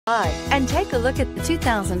Hi, and take a look at the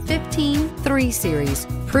 2015 3 Series.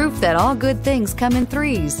 Proof that all good things come in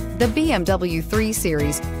threes. The BMW 3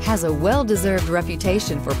 Series has a well-deserved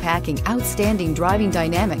reputation for packing outstanding driving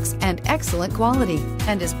dynamics and excellent quality,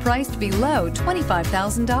 and is priced below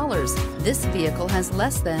 $25,000. This vehicle has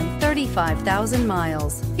less than 35,000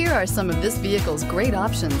 miles. Here are some of this vehicle's great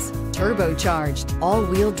options: turbocharged,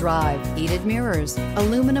 all-wheel drive, heated mirrors,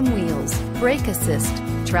 aluminum wheels, brake assist,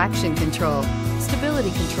 traction control,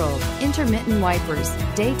 stability control, intermittent wipers,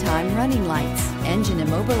 daytime running lights, engine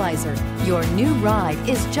immobilizer. Your new ride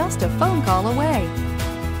is just a phone call away.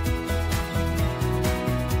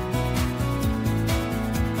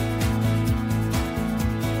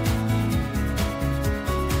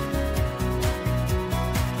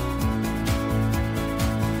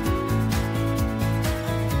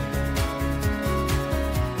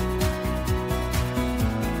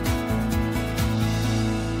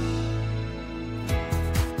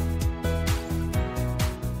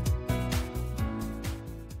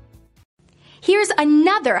 Here's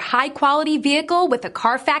another high-quality vehicle with a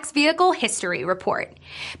Carfax Vehicle History Report.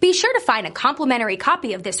 Be sure to find a complimentary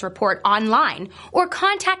copy of this report online or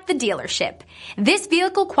contact the dealership. This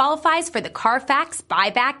vehicle qualifies for the Carfax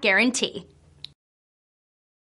Buyback Guarantee.